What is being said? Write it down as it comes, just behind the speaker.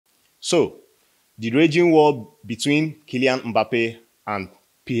So, the raging war between Kylian Mbappe and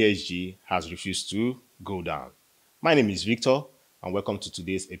PSG has refused to go down. My name is Victor, and welcome to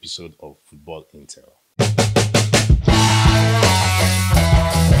today's episode of Football Intel.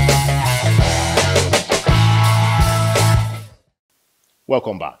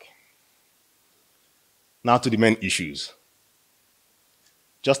 Welcome back. Now to the main issues.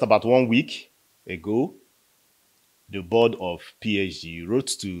 Just about 1 week ago, the board of PSG wrote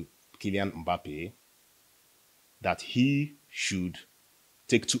to Kylian Mbappe that he should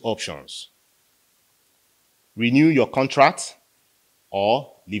take two options: renew your contract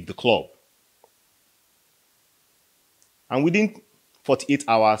or leave the club. And within 48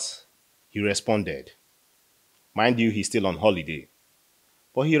 hours, he responded. Mind you, he's still on holiday.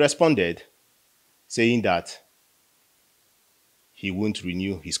 But he responded saying that he won't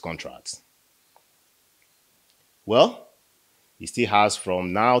renew his contract. Well, he still has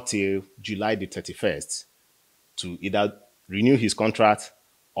from now till July the 31st to either renew his contract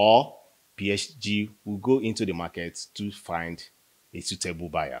or PSG will go into the market to find a suitable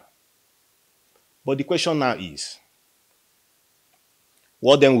buyer. But the question now is,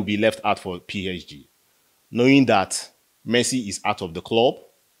 what then will be left out for PSG? Knowing that Messi is out of the club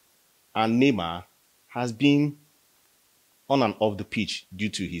and Neymar has been on and off the pitch due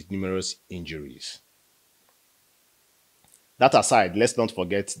to his numerous injuries. That aside, let's not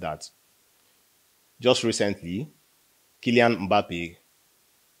forget that just recently, Kylian Mbappe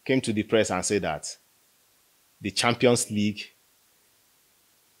came to the press and said that the Champions League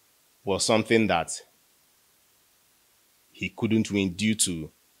was something that he couldn't win due to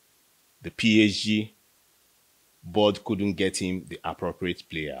the PSG board couldn't get him the appropriate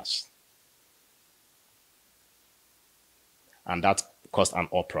players. And that caused an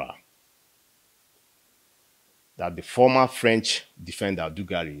uproar. That the former French defender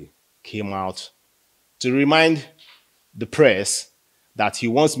Duggary came out to remind the press that he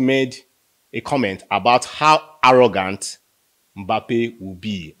once made a comment about how arrogant Mbappe will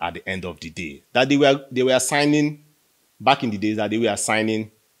be at the end of the day. That they were signing, back in the days, that they were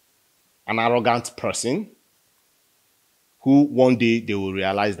signing an arrogant person who one day they will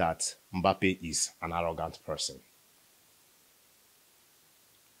realize that Mbappe is an arrogant person.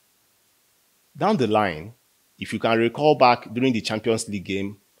 Down the line, if you can recall back during the Champions League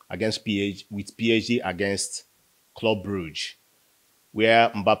game against PSG, with PSG against Club Brugge, where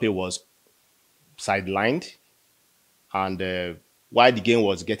Mbappe was sidelined, and while the game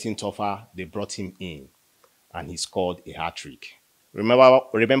was getting tougher, they brought him in, and he scored a hat-trick.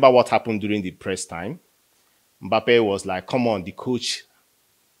 Remember what happened during the press time? Mbappe was like, "Come on, the coach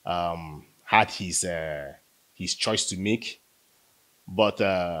had his choice to make, but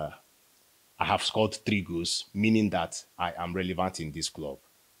I have scored 3 goals, meaning that I am relevant in this club."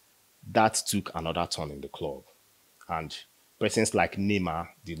 That took another turn in the club. And persons like Neymar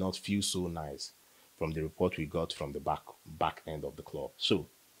did not feel so nice from the report we got from the back end of the club. So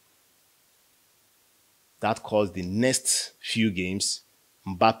that caused the next few games,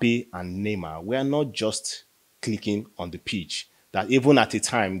 Mbappe and Neymar were not just clicking on the pitch. That even at a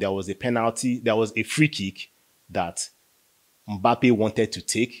time, there was a penalty, there was a free kick that Mbappe wanted to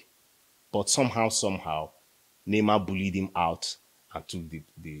take, but somehow, Neymar bullied him out and took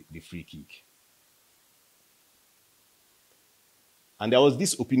the free kick. And there was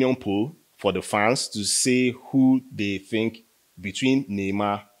this opinion poll for the fans to say who they think between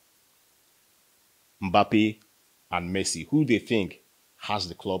Neymar, Mbappe, and Messi, who they think has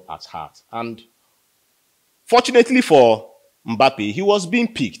the club at heart. And fortunately for Mbappe, he was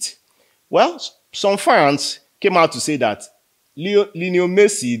being picked. Well, some fans came out to say that Lionel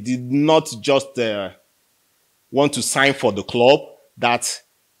Messi did not just want to sign for the club, that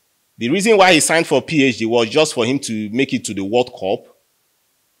the reason why he signed for PSG was just for him to make it to the World Cup,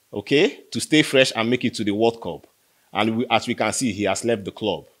 okay, to stay fresh and make it to the World Cup. And as we can see, he has left the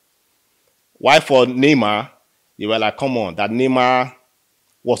club. Why for Neymar, they were like, come on, that Neymar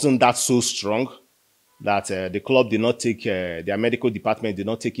wasn't that so strong that the club did not take, their medical department did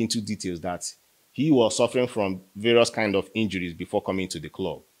not take into details that he was suffering from various kind of injuries before coming to the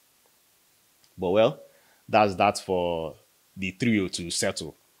club. But well, that's that for the trio to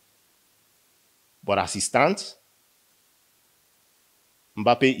settle. But as it stands,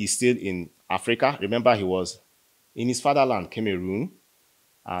 Mbappe is still in Africa. Remember, he was in his fatherland, Cameroon,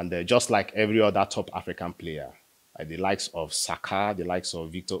 and just like every other top African player, the likes of Saka, the likes of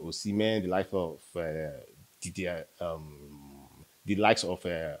Victor Osimhen, the likes of the likes of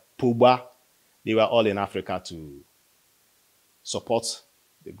Pogba, they were all in Africa to support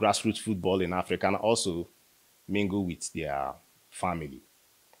the grassroots football in Africa and also mingle with their family.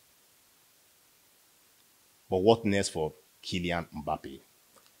 But what next for Kylian Mbappe?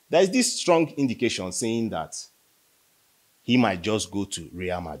 There is this strong indication saying that he might just go to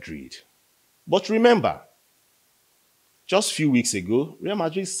Real Madrid. But remember, just a few weeks ago, Real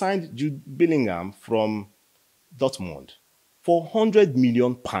Madrid signed Jude Bellingham from Dortmund for £100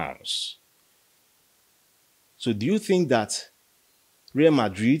 million. So do you think that Real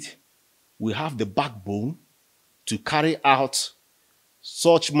Madrid will have the backbone to carry out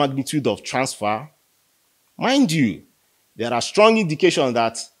such magnitude of transfer? Mind you, there are strong indications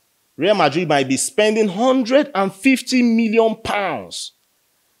that Real Madrid might be spending £150 million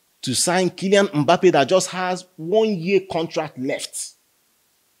to sign Kylian Mbappe that just has 1 year contract left.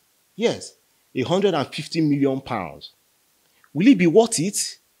 Yes, £150 million. Will it be worth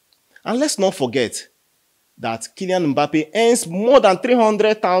it? And let's not forget that Kylian Mbappe earns more than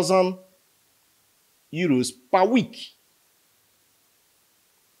 300,000 euros per week.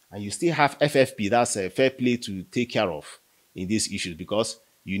 And you still have FFP, that's a fair play to take care of in these issues because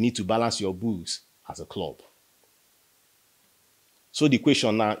you need to balance your books as a club. So the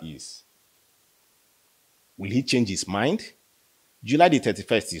question now is, will he change his mind? July the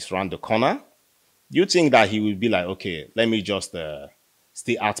 31st is around the corner. Do you think that he will be like, okay, let me just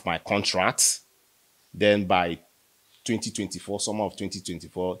stay at my contract? Then by 2024, summer of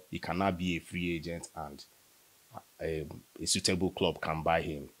 2024, he cannot be a free agent and a suitable club can buy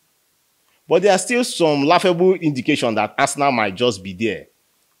him. But there are still some laughable indication that Arsenal might just be there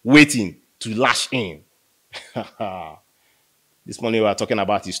waiting to lash in. This money we are talking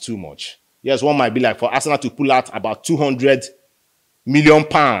about is too much. Yes, one might be like for Arsenal to pull out about £200 million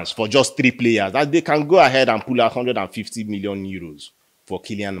for just 3 players. That they can go ahead and pull out 150 million euros for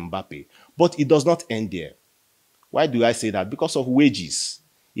Kylian Mbappe. But it does not end there. Why do I say that? Because of wages.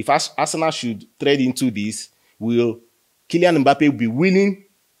 If Arsenal should trade into this, will Kylian Mbappe be willing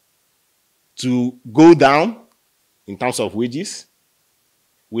to go down in terms of wages?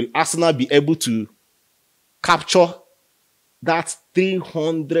 Will Arsenal be able to capture that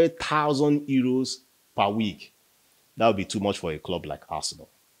 300,000 euros per week? That would be too much for a club like Arsenal.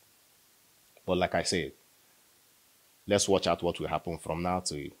 But like I said, let's watch out what will happen from now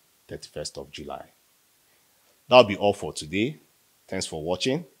to 31st of July. That'll be all for today. Thanks for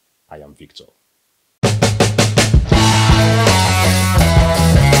watching. I am Victor.